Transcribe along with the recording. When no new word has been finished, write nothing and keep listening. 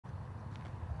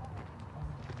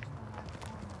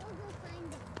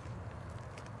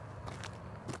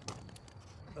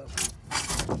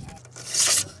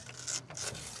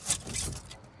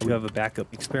You have a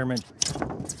backup experiment.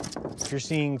 If you're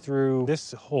seeing through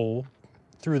this hole,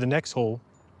 through the next hole,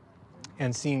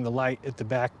 and seeing the light at the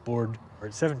backboard, or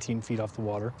at 17 feet off the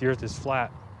water, the Earth is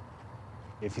flat.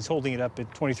 If he's holding it up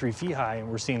at 23 feet high and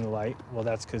we're seeing the light, well,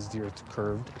 that's because the Earth's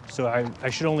curved. So I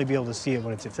should only be able to see it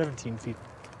when it's at 17 feet.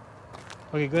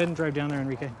 Okay, go ahead and drive down there,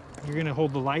 Enrique. You're gonna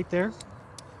hold the light there.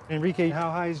 Enrique,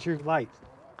 how high is your light?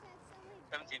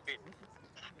 17 feet.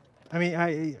 I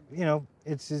mean, you know,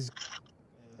 it's as,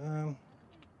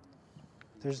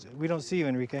 we don't see you,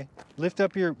 Enrique. Lift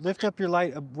up your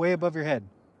light way above your head.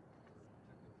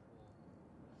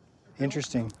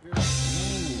 Interesting.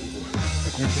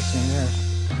 Interesting there.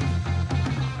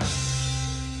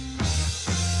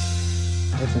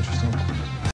 That's interesting.